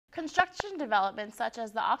Construction developments such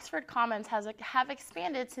as the Oxford Commons have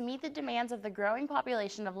expanded to meet the demands of the growing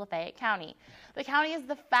population of Lafayette County. The county is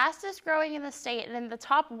the fastest growing in the state and in the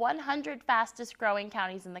top 100 fastest growing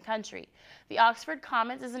counties in the country. The Oxford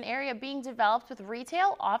Commons is an area being developed with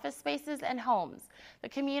retail, office spaces, and homes. The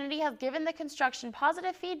community has given the construction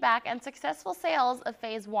positive feedback and successful sales of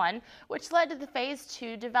Phase 1, which led to the Phase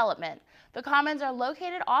 2 development. The Commons are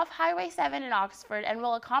located off Highway 7 in Oxford and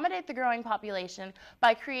will accommodate the growing population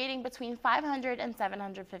by creating between 500 and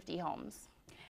 750 homes.